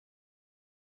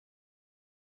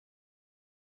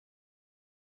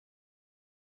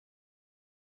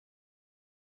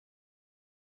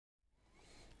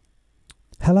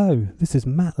Hello, this is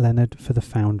Matt Leonard for the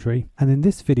Foundry, and in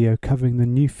this video covering the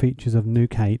new features of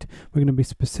Nuke 8, we're going to be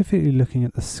specifically looking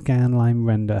at the Scanline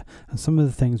render and some of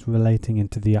the things relating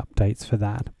into the updates for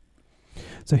that.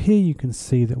 So here you can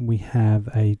see that we have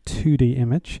a 2D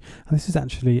image, and this is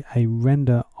actually a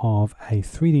render of a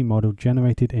 3D model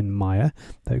generated in Maya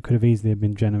that could have easily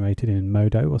been generated in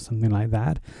Modo or something like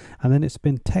that, and then it's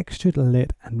been textured,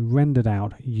 lit and rendered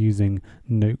out using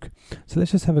Nuke. So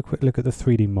let's just have a quick look at the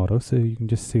 3D model so you can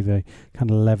just see the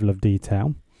kind of level of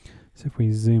detail. So if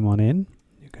we zoom on in,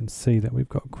 you can see that we've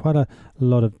got quite a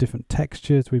lot of different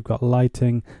textures, we've got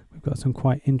lighting, we've got some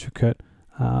quite intricate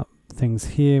things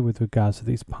here with regards to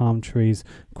these palm trees,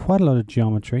 quite a lot of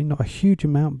geometry, not a huge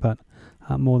amount, but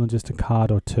more than just a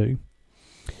card or two.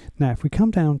 Now if we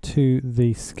come down to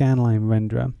the Scanline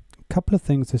renderer, a couple of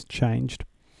things has changed.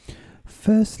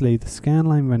 Firstly, the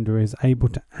Scanline renderer is able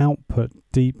to output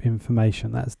deep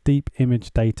information, that's deep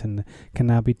image data, and can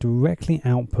now be directly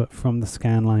output from the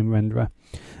Scanline renderer.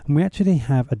 And we actually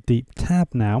have a deep tab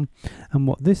now, and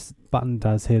what this button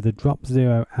does here, the drop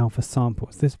 0 alpha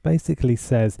samples, this basically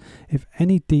says if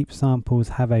any deep samples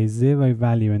have a 0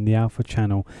 value in the alpha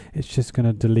channel, it's just going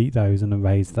to delete those and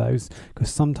erase those,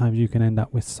 because sometimes you can end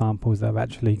up with samples that are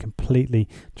actually completely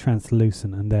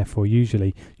translucent, and therefore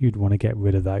usually you'd want to get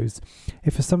rid of those.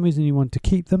 If for some reason you want to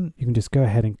keep them, you can just go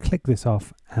ahead and click this off,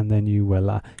 and then you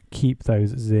will keep those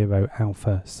 0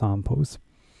 alpha samples.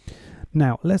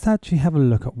 Now let's actually have a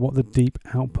look at what the deep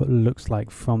output looks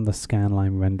like from the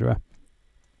Scanline renderer.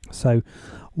 So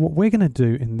what we're going to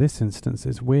do in this instance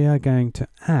is we are going to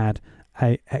add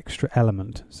an extra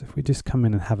element. So if we just come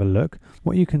in and have a look,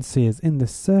 what you can see is in the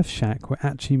surf shack we're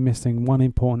actually missing one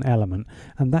important element,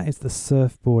 and that is the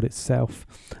surfboard itself.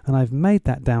 And I've made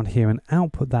that down here and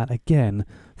output that again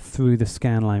through the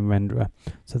Scanline renderer.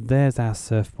 So there's our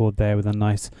surfboard there with a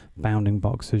nice bounding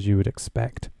box as you would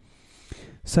expect.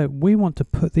 So we want to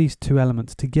put these two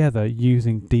elements together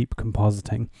using deep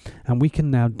compositing, and we can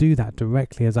now do that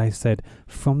directly, as I said,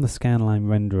 from the Scanline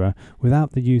renderer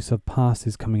without the use of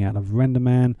passes coming out of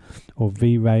RenderMan or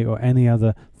V-Ray or any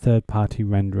other third-party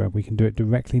renderer. We can do it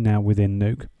directly now within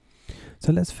Nuke.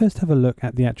 So let's first have a look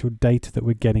at the actual data that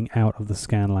we're getting out of the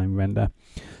Scanline render.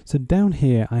 So down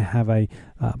here I have a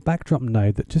backdrop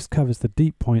node that just covers the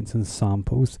deep points and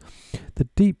samples. The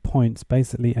deep points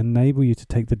basically enable you to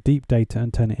take the deep data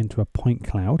and turn it into a point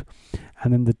cloud,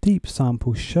 and then the deep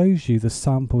sample shows you the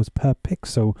samples per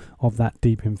pixel of that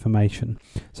deep information.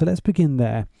 So let's begin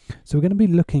there. So we're going to be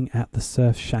looking at the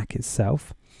surf shack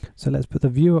itself. So let's put the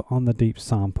viewer on the deep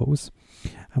samples,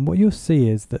 and what you'll see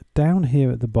is that down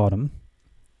here at the bottom,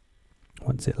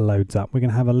 once it loads up, we're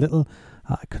going to have a little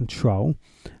control,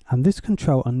 and this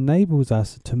control enables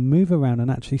us to move around and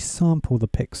actually sample the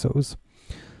pixels.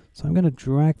 So I'm going to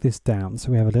drag this down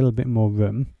so we have a little bit more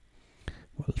room.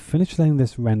 We'll finish letting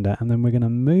this render, and then we're going to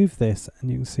move this,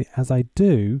 and you can see as I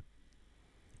do,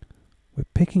 we're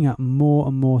picking up more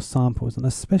and more samples, and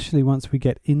especially once we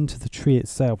get into the tree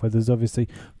itself, where there's obviously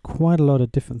quite a lot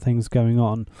of different things going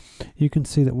on, you can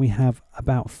see that we have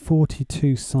about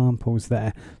 42 samples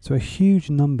there. So a huge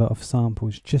number of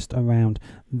samples just around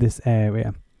this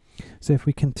area. So if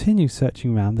we continue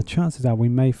searching around, the chances are we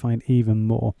may find even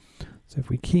more. So if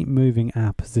we keep moving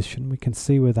our position, we can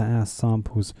see whether our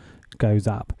samples goes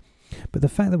up. But the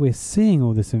fact that we're seeing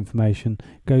all this information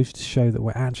goes to show that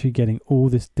we're actually getting all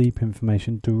this deep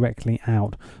information directly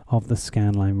out of the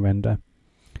Scanline render.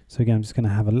 So again, I'm just going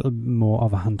to have a little bit more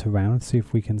of a hunt around and see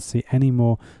if we can see any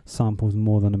more samples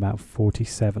more than about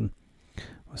 47.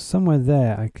 Well, somewhere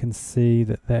there I can see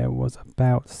that there was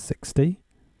about 60.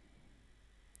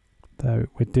 Though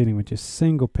we're dealing with just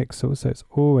single pixels, so it's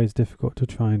always difficult to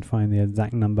try and find the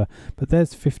exact number. But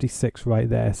there's 56 right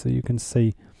there, so you can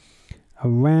see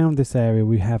around this area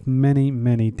we have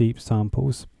many deep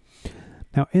samples.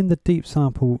 Now in the deep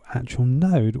sample actual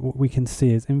node, what we can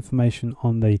see is information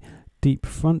on the deep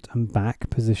front and back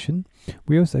position.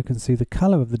 We also can see the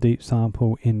color of the deep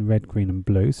sample in red, green and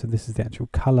blue, so this is the actual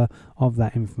color of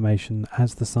that information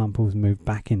as the samples move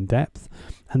back in depth.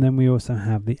 And then we also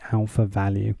have the alpha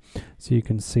value, so you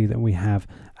can see that we have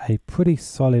a pretty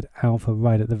solid alpha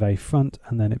right at the very front,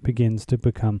 and then it begins to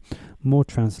become more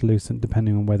translucent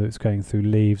depending on whether it's going through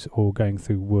leaves or going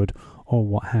through wood or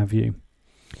what have you.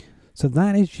 So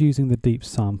that is using the deep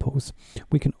samples.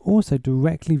 We can also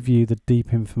directly view the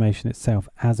deep information itself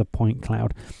as a point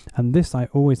cloud, and this I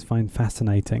always find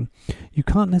fascinating. You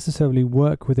can't necessarily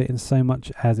work with it in so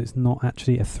much as it's not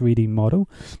actually a 3D model,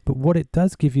 but what it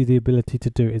does give you the ability to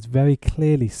do is very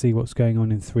clearly see what's going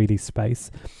on in 3D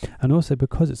space. And also,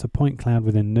 because it's a point cloud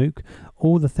within Nuke,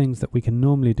 all the things that we can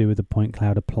normally do with a point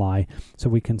cloud apply. So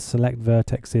we can select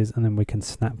vertexes and then we can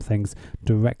snap things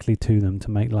directly to them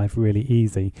to make life really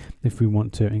easy if we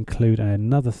want to include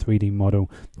another 3D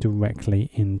model directly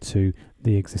into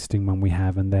the existing one we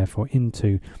have, and therefore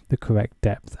into the correct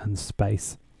depth and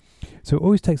space. So it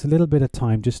always takes a little bit of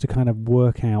time just to kind of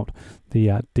work out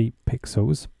the deep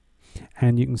pixels.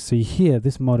 And you can see here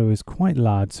this model is quite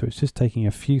large, so it's just taking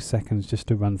a few seconds just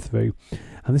to run through.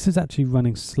 And this is actually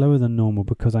running slower than normal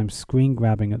because I'm screen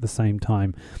grabbing at the same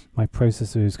time. My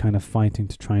processor is kind of fighting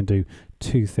to try and do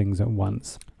two things at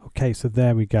once. Okay, so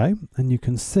there we go, and you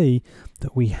can see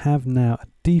that we have now a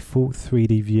default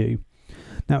 3D view.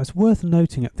 Now it's worth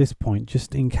noting at this point,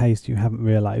 just in case you haven't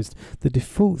realized, the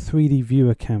default 3D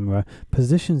viewer camera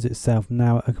positions itself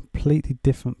now at a completely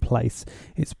different place.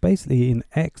 It's basically in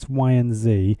X, Y and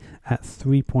Z at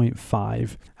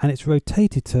 3.5, and it's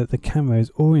rotated so that the camera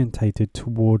is orientated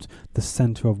towards the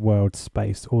center of world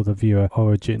space, or the viewer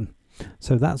origin.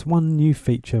 So that's one new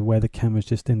feature where the camera is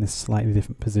just in this slightly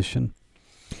different position.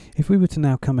 If we were to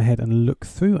now come ahead and look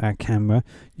through our camera,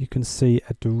 you can see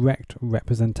a direct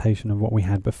representation of what we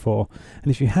had before. And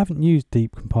if you haven't used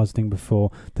deep compositing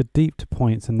before, the deep to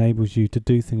points enables you to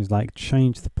do things like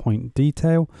change the point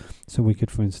detail. So we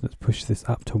could, for instance, push this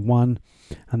up to 1,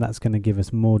 and that's going to give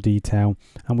us more detail.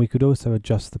 And we could also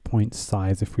adjust the point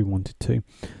size if we wanted to.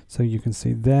 So you can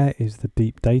see there is the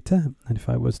deep data. And if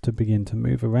I was to begin to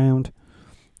move around,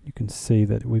 you can see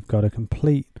that we've got a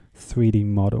complete 3D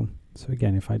model. So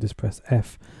again, if I just press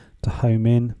F to home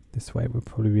in, this way we'll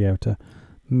probably be able to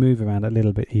move around a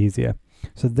little bit easier.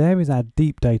 So there is our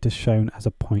deep data shown as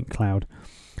a point cloud.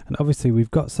 And obviously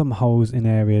we've got some holes in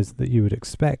areas that you would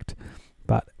expect,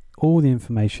 but all the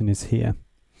information is here.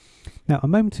 Now, a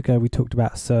moment ago we talked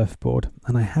about a surfboard,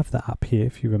 and I have that up here.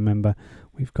 If you remember,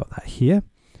 we've got that here.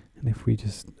 And if we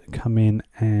just come in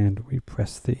and we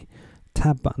press the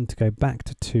tab button to go back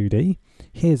to 2D,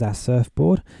 here's our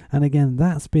surfboard, and again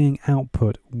that's being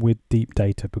output with deep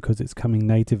data because it's coming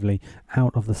natively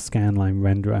out of the Scanline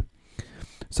renderer.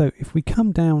 So if we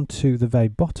come down to the very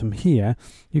bottom here,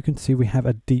 you can see we have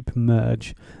a deep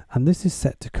merge, and this is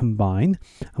set to combine,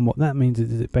 and what that means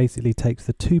is it basically takes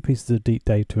the two pieces of deep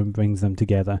data and brings them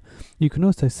together. You can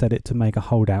also set it to make a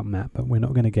holdout map, but we're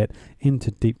not going to get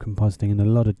into deep compositing in a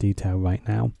lot of detail right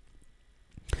now.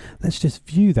 Let's just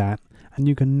view that, and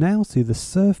you can now see the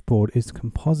surfboard is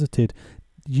composited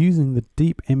using the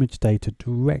deep image data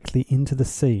directly into the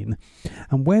scene.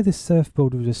 And where this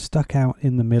surfboard was just stuck out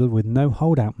in the middle with no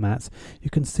holdout mats, you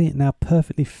can see it now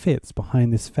perfectly fits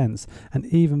behind this fence and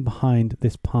even behind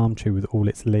this palm tree with all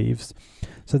its leaves.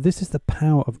 So this is the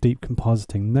power of deep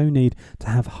compositing. No need to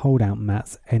have holdout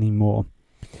mats anymore.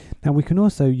 Now we can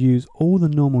also use all the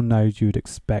normal nodes you would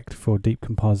expect for deep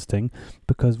compositing,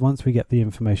 because once we get the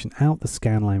information out the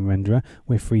Scanline renderer,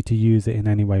 we're free to use it in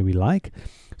any way we like.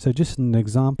 So just an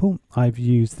example, I've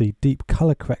used the deep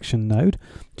color correction node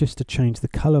just to change the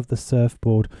color of the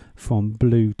surfboard from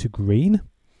blue to green.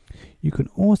 You can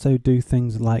also do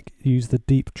things like use the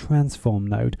deep transform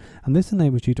node, and this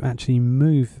enables you to actually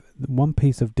move one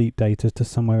piece of deep data to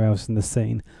somewhere else in the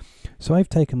scene. So I've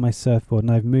taken my surfboard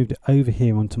and I've moved it over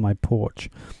here onto my porch.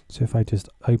 So if I just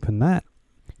open that,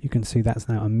 you can see that's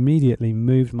now immediately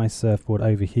moved my surfboard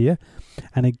over here.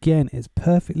 And again, it's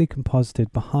perfectly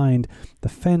composited behind the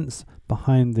fence,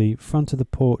 behind the front of the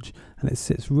porch, and it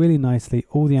sits really nicely.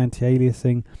 All the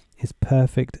anti-aliasing is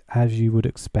perfect, as you would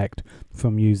expect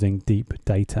from using deep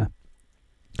data.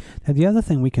 Now the other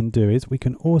thing we can do is we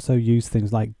can also use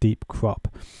things like deep crop,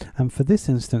 and for this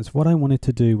instance what I wanted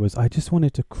to do was I just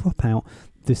wanted to crop out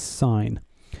this sign.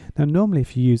 Now normally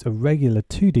if you use a regular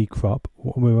 2D crop,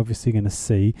 what we're obviously going to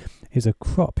see is a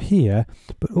crop here,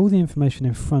 but all the information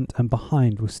in front and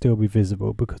behind will still be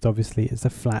visible because obviously it's a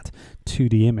flat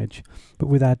 2D image. But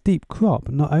with our deep crop,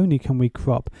 not only can we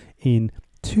crop in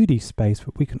 2D space,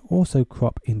 but we can also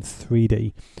crop in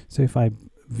 3D. So if I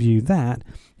view that,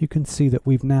 you can see that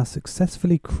we've now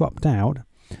successfully cropped out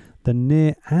the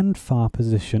near and far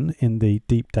position in the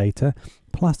deep data,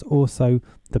 plus also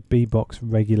the B-box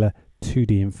regular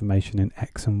 2D information in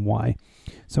X and Y.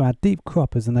 So our deep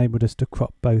crop has enabled us to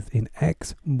crop both in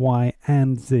X, Y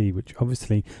and Z, which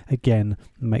obviously again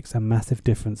makes a massive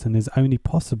difference and is only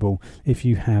possible if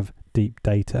you have deep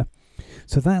data.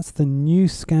 So that's the new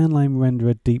Scanline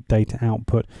renderer deep data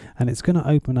output, and it's going to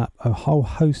open up a whole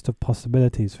host of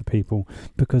possibilities for people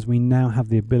because we now have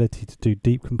the ability to do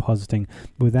deep compositing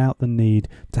without the need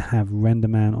to have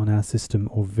RenderMan on our system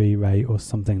or V-Ray or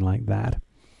something like that.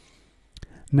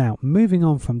 Now, moving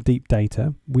on from deep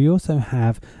data, we also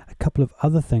have a couple of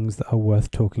other things that are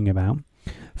worth talking about.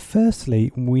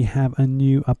 Firstly, we have a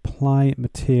new Apply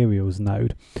Materials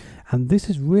node, and this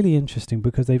is really interesting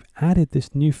because they've added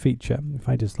this new feature. If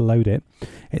I just load it,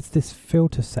 it's this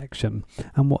filter section,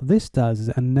 and what this does is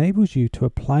it enables you to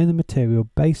apply the material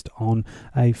based on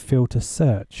a filter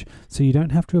search. So you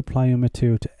don't have to apply your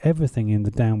material to everything in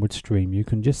the downward stream. You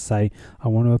can just say, I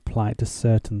want to apply it to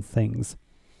certain things.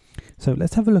 So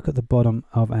let's have a look at the bottom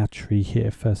of our tree here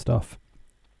first off.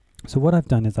 So what I've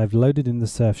done is I've loaded in the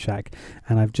Surfshack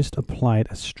and I've just applied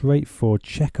a straightforward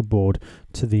checkerboard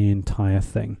to the entire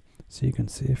thing. So you can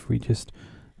see if we just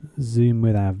zoom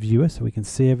with our viewer so we can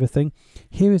see everything.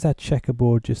 Here is our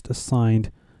checkerboard just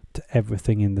assigned to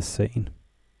everything in the scene.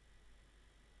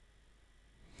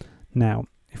 Now,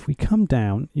 if we come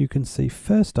down, you can see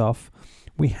first off,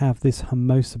 we have this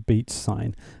Hermosa Beach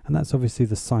sign, and that's obviously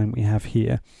the sign we have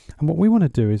here. And what we want to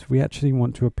do is we actually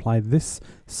want to apply this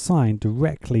sign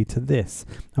directly to this,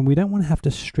 and we don't want to have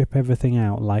to strip everything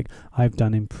out like I've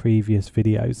done in previous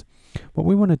videos. What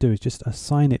we want to do is just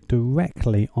assign it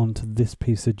directly onto this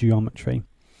piece of geometry.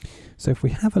 So if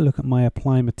we have a look at my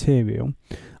apply material,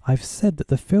 I've said that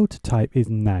the filter type is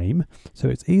name, so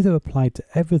it's either applied to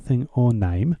everything or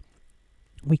name.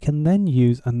 We can then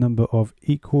use a number of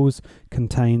equals,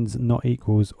 contains, not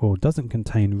equals, or doesn't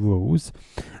contain rules.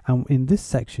 And in this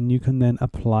section, you can then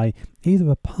apply either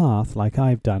a path like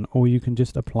I've done, or you can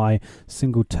just apply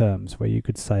single terms where you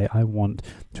could say, I want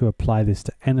to apply this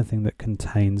to anything that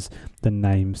contains the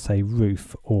name, say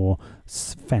roof or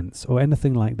fence or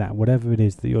anything like that, whatever it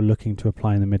is that you're looking to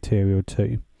apply the material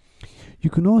to. You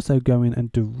can also go in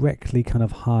and directly kind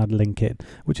of hard link it,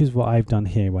 which is what I've done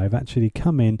here, where I've actually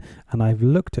come in and I've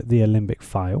looked at the Alembic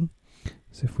file.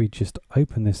 So if we just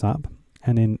open this up,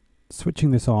 and in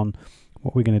switching this on,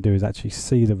 what we're going to do is actually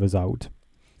see the result.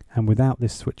 And without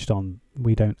this switched on,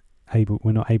 we're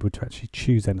not able to actually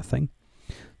choose anything.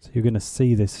 So you're going to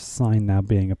see this sign now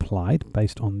being applied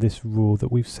based on this rule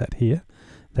that we've set here.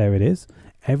 There it is.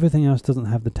 Everything else doesn't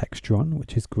have the texture on,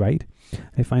 which is great.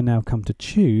 If I now come to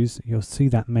choose, you'll see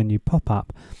that menu pop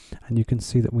up, and you can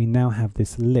see that we now have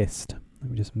this list. Let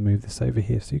me just move this over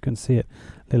here so you can see it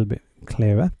a little bit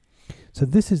clearer. So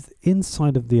this is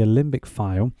inside of the Alembic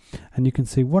file, and you can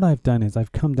see what I've done is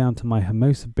I've come down to my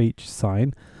Hermosa Beach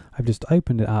sign. I've just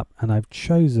opened it up and I've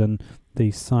chosen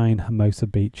the sign Hermosa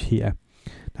Beach here.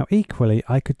 Now equally,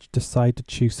 I could decide to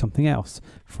choose something else.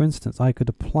 For instance, I could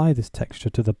apply this texture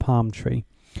to the palm tree.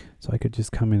 So I could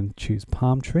just come in and choose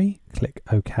palm tree, click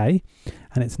OK,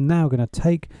 and it's now going to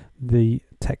take the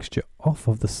texture off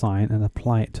of the sign and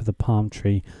apply it to the palm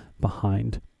tree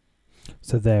behind.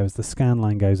 So there, as the scan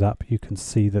line goes up, you can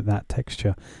see that that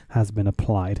texture has been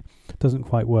applied. It doesn't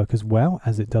quite work as well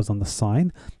as it does on the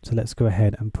sign, so let's go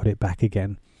ahead and put it back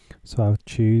again. So I'll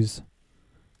choose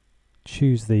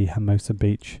the Hermosa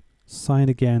Beach sign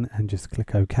again and just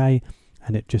click OK,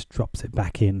 and it just drops it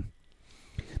back in.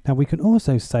 Now we can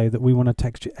also say that we want to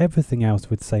texture everything else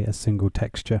with, say, a single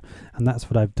texture, and that's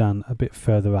what I've done a bit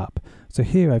further up. So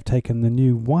here I've taken the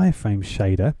new wireframe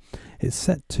shader. It's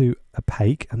set to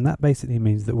opaque, and that basically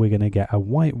means that we're going to get a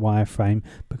white wireframe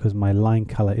because my line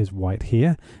color is white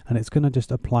here, and it's going to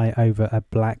just apply over a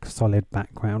black solid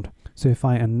background. So if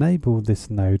I enable this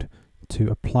node to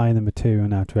apply the material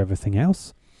now to everything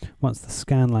else, once the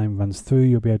scan line runs through,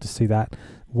 you'll be able to see that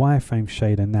wireframe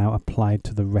shader now applied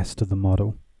to the rest of the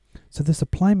model. So this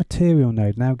apply material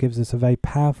node now gives us a very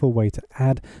powerful way to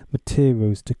add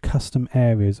materials to custom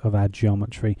areas of our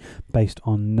geometry based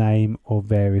on name or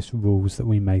various rules that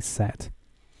we may set.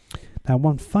 Now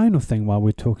one final thing while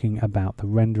we're talking about the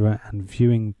renderer and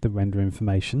viewing the render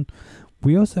information,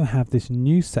 we also have this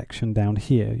new section down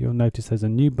here. You'll notice there's a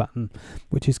new button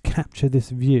which is capture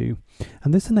this view,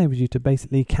 and this enables you to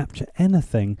basically capture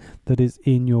anything that is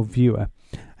in your viewer.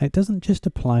 And it doesn't just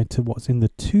apply to what's in the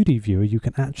 2D viewer, you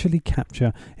can actually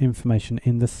capture information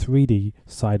in the 3D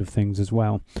side of things as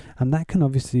well, and that can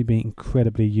obviously be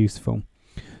incredibly useful.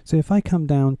 So if I come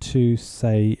down to,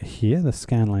 say here, the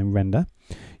Scanline render,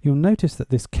 you'll notice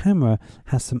that this camera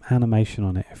has some animation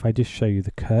on it. If I just show you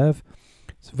the curve,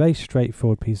 it's a very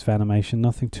straightforward piece of animation,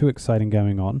 nothing too exciting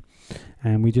going on,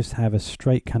 and we just have a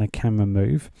straight kind of camera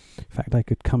move. In fact, I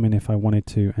could come in if I wanted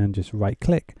to and just right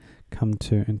click, come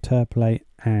to interpolate,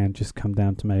 and just come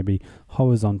down to maybe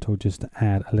horizontal just to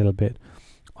add a little bit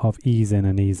of ease in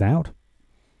and ease out.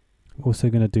 I'm also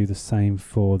going to do the same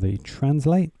for the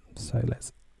translate. So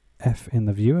let's F in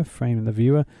the viewer, frame in the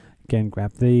viewer. Again,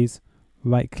 grab these,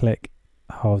 right click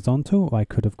horizontal, or I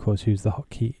could of course use the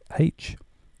hotkey H.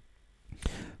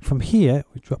 From here,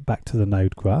 we drop back to the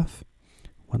node graph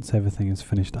once everything is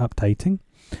finished updating.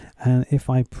 And if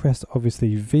I press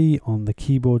obviously V on the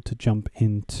keyboard to jump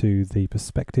into the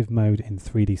perspective mode in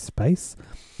 3D space,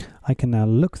 I can now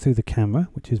look through the camera,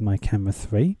 which is my camera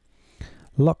 3,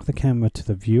 lock the camera to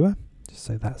the viewer, just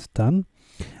so that's done.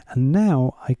 And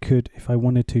now I could, if I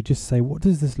wanted to, just say, what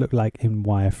does this look like in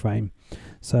wireframe?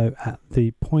 So at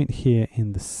the point here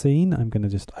in the scene, I'm going to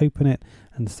just open it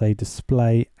and say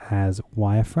display as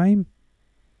wireframe.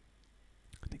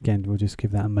 Again, we'll just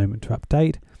give that a moment to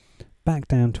update. Back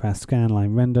down to our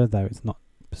scanline render, though it's not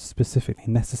specifically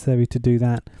necessary to do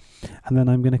that. And then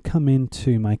I'm going to come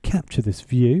into my capture this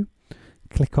view,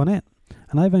 click on it,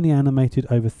 and I've only animated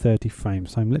over 30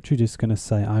 frames. So I'm literally just going to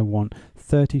say I want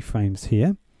 30 frames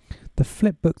here. The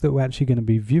flipbook that we're actually going to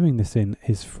be viewing this in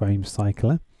is Frame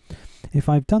Cycler. If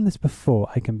I've done this before,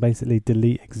 I can basically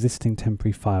delete existing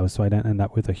temporary files so I don't end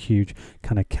up with a huge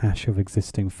kind of cache of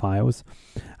existing files.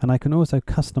 And I can also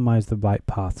customize the right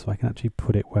path, so I can actually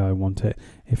put it where I want it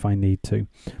if I need to.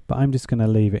 But I'm just going to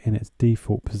leave it in its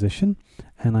default position,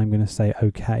 and I'm going to say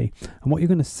OK. And what you're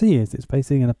going to see is it's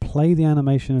basically going to play the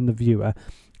animation in the viewer.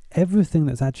 Everything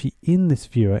that's actually in this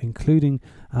viewer, including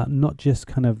not just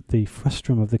kind of the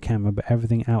frustum of the camera, but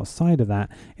everything outside of that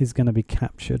is going to be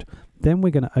captured. Then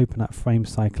we're going to open up Frame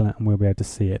Cycler and we'll be able to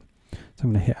see it. So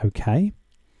I'm going to hit OK.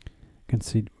 You can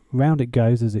see round it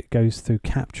goes as it goes through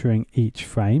capturing each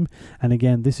frame. And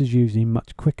again, this is usually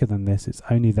much quicker than this. It's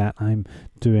only that I'm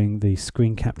doing the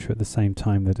screen capture at the same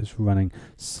time that it's running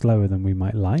slower than we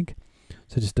might like.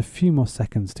 So just a few more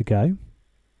seconds to go.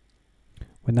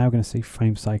 We're now going to see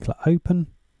Frame Cycler open,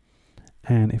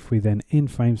 and if we then in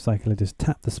Frame Cycler just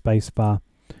tap the space bar,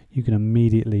 you can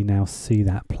immediately now see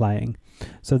that playing.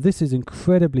 So this is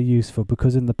incredibly useful,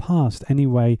 because in the past, any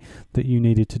way that you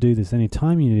needed to do this, any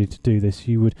time you needed to do this,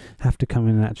 you would have to come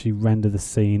in and actually render the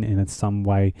scene in some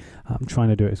way, trying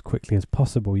to do it as quickly as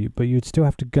possible. But you'd still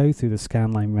have to go through the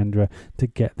Scanline renderer to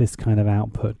get this kind of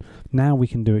output. Now we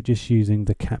can do it just using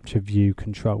the capture view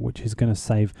control, which is going to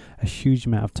save a huge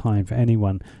amount of time for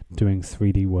anyone doing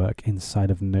 3D work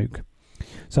inside of Nuke.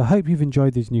 So I hope you've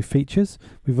enjoyed these new features.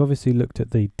 We've obviously looked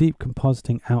at the deep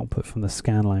compositing output from the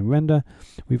Scanline render.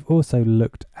 We've also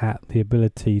looked at the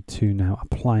ability to now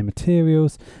apply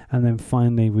materials. And then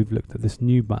finally, we've looked at this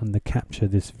new button to capture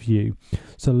this view.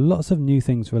 So lots of new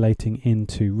things relating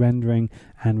into rendering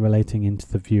and relating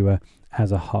into the viewer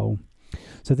as a whole.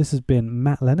 So this has been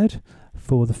Leonard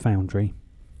for the Foundry.